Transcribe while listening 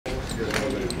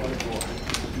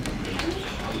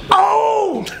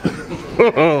Oh!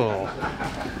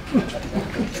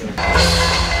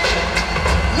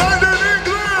 London,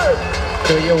 England!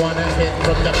 Do you wanna hit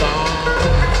from the bar?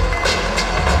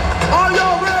 Are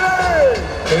y'all ready?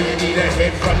 Do you need a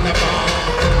hit from the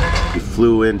bar? We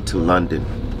flew into London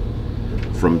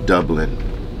from Dublin,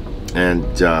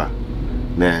 and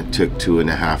man, it took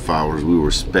 2.5 hours. We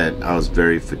were spent. I was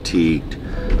very fatigued.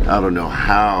 I don't know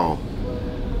how,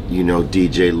 you know,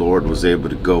 DJ Lord was able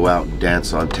to go out and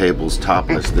dance on tables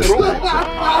topless this night,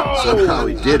 but somehow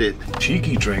he did it.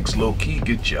 Cheeky drinks low-key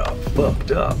get you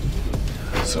fucked up.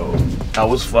 So I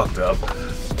was fucked up,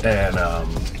 and I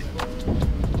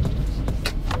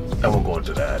won't go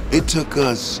into that. It took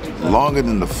us longer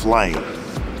than the flight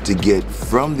to get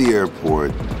from the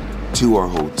airport to our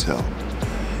hotel.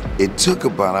 It took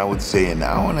about, I would say, an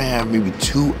hour and a half, maybe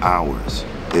 2 hours,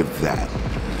 if that.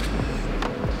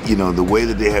 You know, the way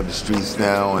that they have the streets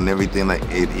now and everything, like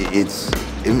it's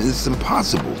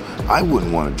impossible. I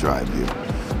wouldn't want to drive here.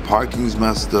 Parking's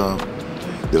messed up.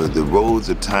 The roads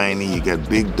are tiny. You got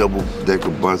big double-decker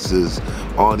buses.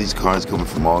 All these cars coming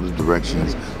from all the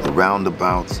directions. The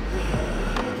roundabouts.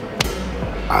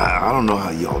 I don't know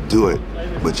how y'all do it,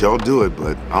 but y'all do it.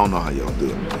 But I don't know how y'all do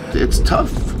it. It's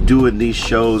tough doing these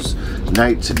shows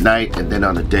night to night, and then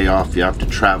on a day off you have to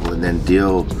travel and then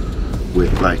deal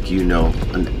with, like, you know,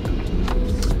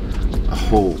 a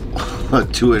whole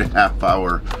 2.5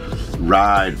 hour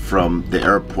ride from the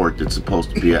airport that's supposed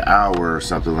to be an hour or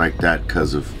something like that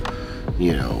because of,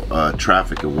 you know,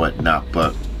 traffic and whatnot.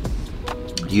 But,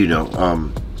 you know,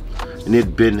 and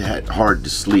it'd been hard to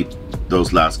sleep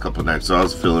those last couple of nights, so I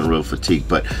was feeling real fatigued.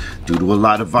 But due to a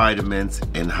lot of vitamins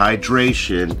and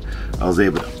hydration, I was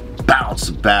able to bounce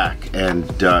back, and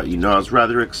you know, I was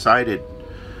rather excited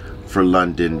for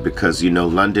London because, you know,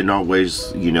 London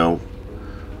always, you know,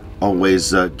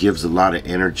 gives a lot of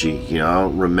energy. You know, I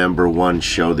don't remember one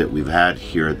show that we've had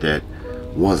here that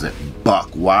wasn't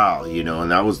buck wild, you know,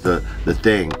 and that was the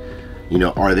thing. You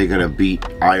know, are they gonna beat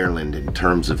Ireland in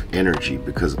terms of energy?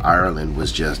 Because Ireland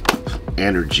was just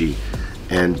energy.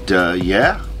 And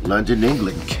yeah, London,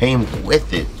 England came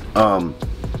with it.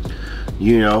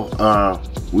 You know,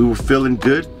 we were feeling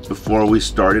good before we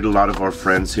started. A lot of our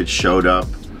friends had showed up.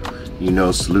 You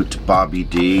know, salute to Bobby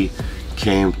D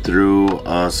came through.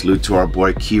 Salute to our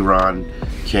boy Kieran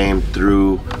came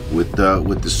through with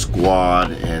the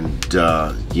squad, and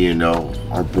you know,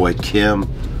 our boy Kim,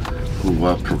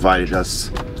 who provided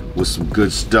us with some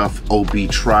good stuff. OB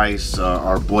Trice,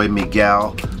 our boy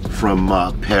Miguel from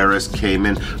Paris came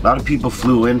in. A lot of people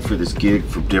flew in for this gig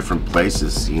from different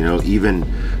places, you know, even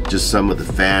just some of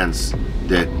the fans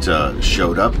that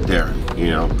showed up there, you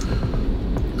know.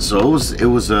 So it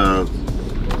was a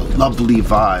lovely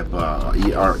vibe.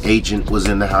 Our agent was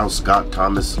in the house, Scott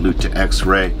Thomas, salute to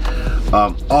X-Ray,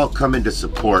 all coming to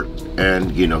support,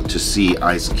 and, you know, to see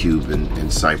Ice Cube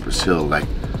and Cypress Hill like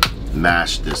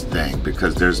mash this thing,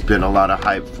 because there's been a lot of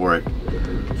hype for it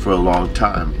for a long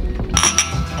time.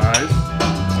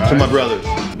 To my brothers.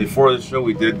 Before the show,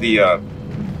 we did the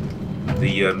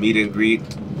meet and greet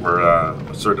where a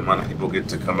certain amount of people get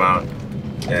to come out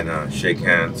and shake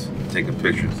hands, take a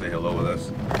picture, say hello with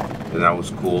us. And that was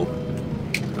cool.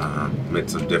 Met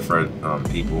some different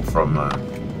people from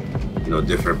you know,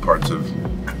 different parts of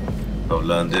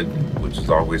London, which is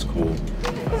always cool.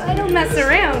 I don't mess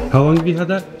around. How long have you had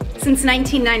that? Since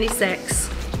 1996.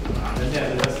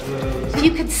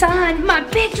 You could sign my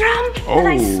big drum that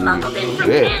I smuggled in from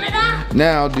Canada.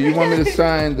 Now, do you want me to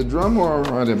sign the drum or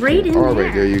right in right in All there.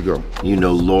 right, there you go. You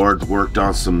know, Lord worked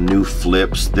on some new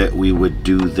flips that we would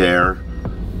do there.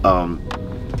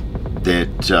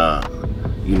 That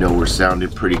you know, were sounding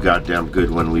pretty goddamn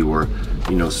good when we were,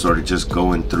 you know, sort of just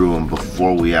going through them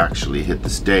before we actually hit the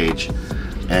stage.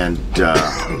 And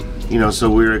you know, so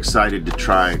we were excited to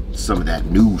try some of that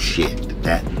new shit,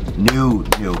 that new.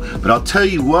 But I'll tell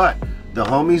you what, the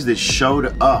homies that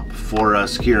showed up for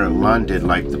us here in London,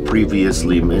 like the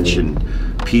previously mentioned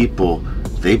people,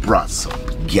 they brought some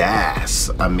gas.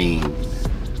 I mean,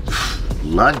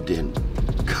 London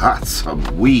got some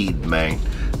weed, man.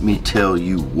 Let me tell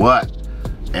you what.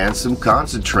 And some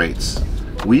concentrates.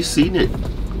 We seen it.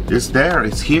 It's there.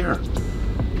 It's here.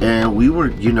 And we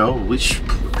were, you know, we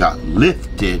got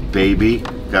lifted, baby.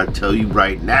 Gotta tell you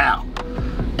right now.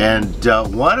 And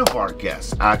one of our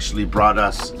guests actually brought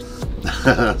us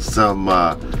some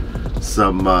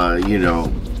you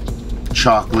know,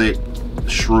 chocolate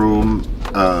shroom,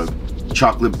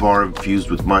 chocolate bar infused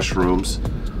with mushrooms.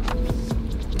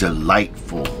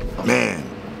 Delightful. Man,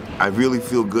 I really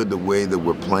feel good the way that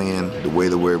we're playing, the way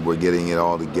that we're getting it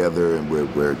all together, and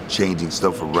we're changing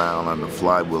stuff around on the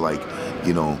fly. We're like,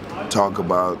 you know, talk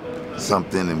about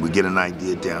something and we get an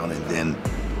idea down, and then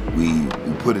we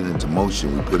put it into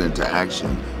motion, we put it into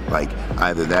action, like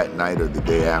either that night or the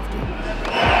day after.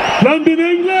 London,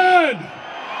 England!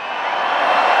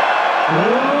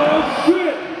 Oh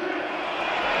shit!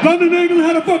 London, England,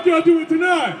 how the fuck y'all doing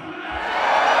tonight?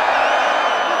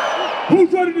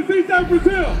 Who's ready to see Cypress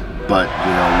Hill? But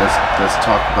you know, let's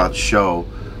talk about show.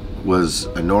 Was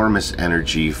enormous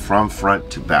energy from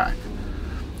front to back.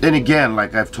 And again,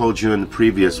 like I've told you in the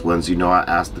previous ones, you know, I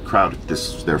asked the crowd if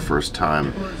this was their first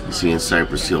time seeing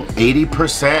Cypress Hill.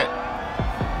 80%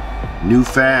 new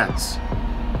fans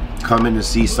coming to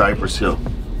see Cypress Hill.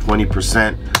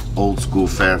 20% old school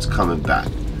fans coming back.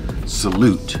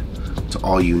 Salute to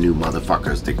all you new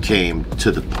motherfuckers that came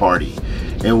to the party.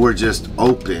 And we're just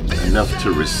open enough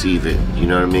to receive it. You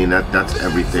know what I mean? That's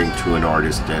everything to an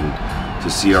artist, and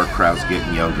to see our crowds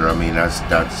getting younger, I mean,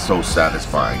 that's so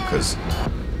satisfying, because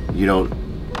you don't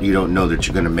know that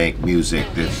you're gonna make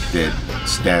music that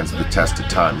stands the test of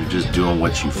time. You're just doing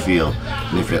what you feel,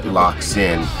 and if it locks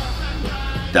in,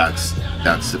 that's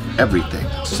everything.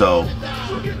 So,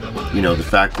 you know, the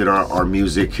fact that our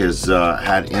music has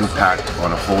had impact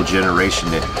on a whole generation,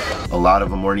 that a lot of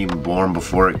them weren't even born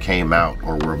before it came out,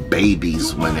 or were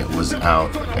babies when it was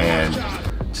out, and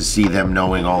to see them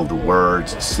knowing all the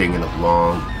words, singing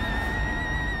along,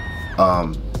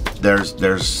 there's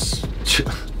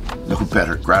no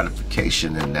better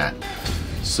gratification than that.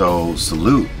 So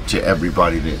salute to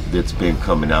everybody that's been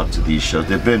coming out to these shows.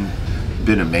 They've been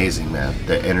amazing, man.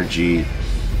 The energy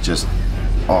just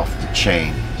off the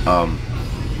chain.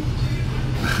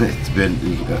 It's been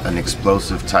an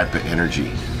explosive type of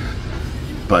energy.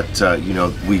 But you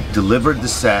know, we delivered the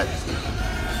set,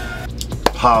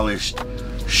 polished,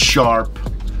 sharp,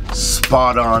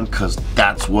 spot on, because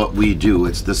that's what we do.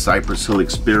 It's the Cypress Hill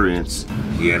experience.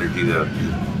 The energy that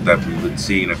we've been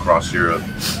seeing across Europe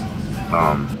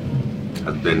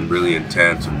has been really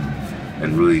intense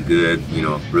and really good, you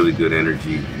know, really good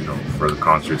energy, you know, for the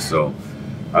concert. So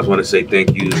I just want to say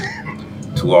thank you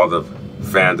to all the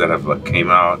fans that have came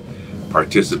out,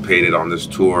 participated on this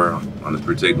tour, on this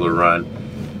particular run.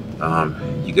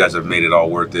 You guys have made it all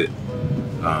worth it,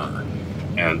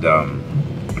 and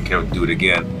I can't do it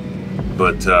again.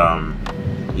 But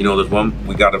you know, there's one,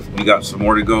 we got some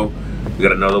more to go. We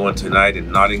got another one tonight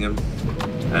in Nottingham,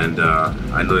 and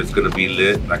I know it's gonna be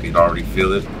lit. I can already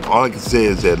feel it. All I can say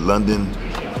is that London,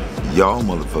 y'all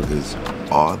motherfuckers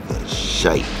are the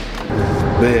shite.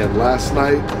 Man, last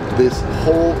night, this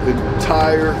whole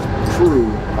entire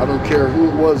crew, I don't care who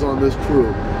it was on this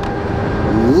crew,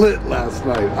 lit last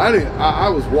night. I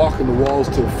was walking the walls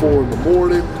till 4 in the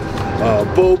morning.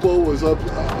 Bobo was up,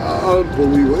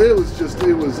 unbelievable. It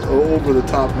was an over the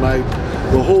top night.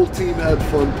 The whole team had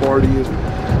fun partying.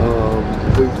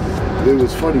 It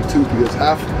was funny too, because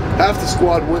half the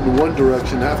squad went in one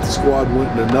direction, half the squad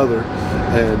went in another,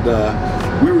 and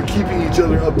we were keeping each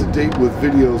other up to date with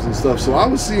videos and stuff. So I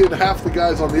was seeing half the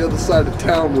guys on the other side of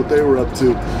town, what they were up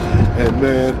to, and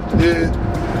man,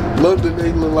 London,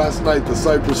 England last night, the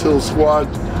Cypress Hill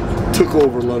squad took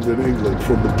over London, England,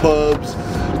 from the pubs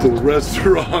to the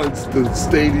restaurants to the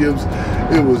stadiums.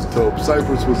 It was dope.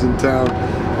 Cypress was in town,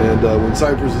 and when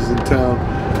Cypress is in town,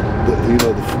 the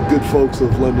good folks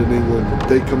of London, England,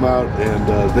 they come out and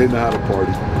they know how to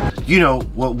party. You know,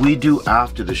 what we do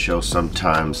after the show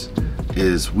sometimes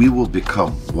is we will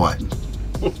become one.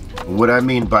 What I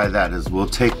mean by that is we'll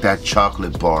take that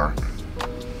chocolate bar,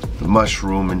 the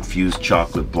mushroom infused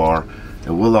chocolate bar,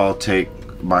 and we'll all take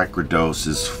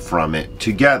microdoses from it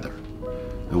together.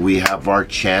 And we have our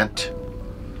chant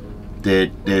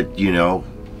that you know,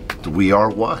 we are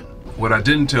one. What I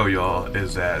didn't tell y'all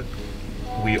is that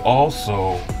we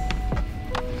also,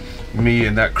 me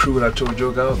and that crew that I told you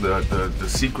about, the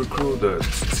secret crew, the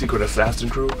secret assassin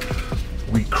crew,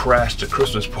 we crashed a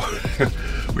Christmas party.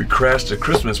 We crashed a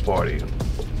Christmas party,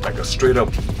 like a straight up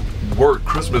work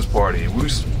Christmas party. We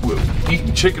were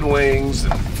eating chicken wings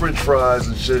and French fries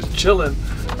and shit, chilling,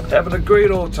 having a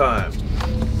great old time.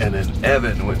 And then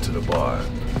Evan went to the bar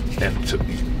and took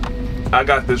me. I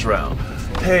got this round.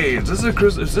 Hey, is this a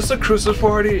Christmas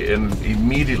party? And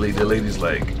immediately the lady's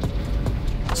like,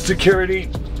 security,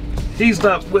 he's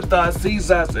not with us,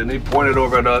 he's us. And they pointed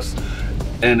over at us,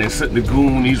 and they sent the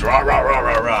goon, he's rah, rah, rah,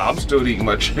 rah, rah. I'm still eating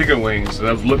my chicken wings, and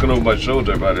I was looking over my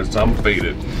shoulder by this time, I'm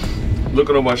faded.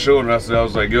 Looking over my shoulder, I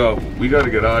was like, yo, we gotta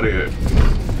get out of here.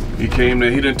 He came there,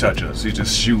 he didn't touch us, he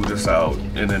just shooed us out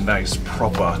in a nice,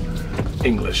 proper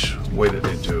English way that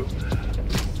they do.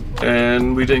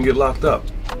 And we didn't get locked up.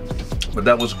 But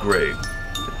that was great.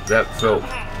 That felt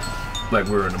like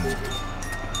we were in a movie.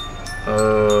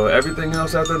 Everything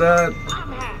else after that,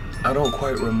 I don't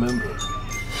quite remember.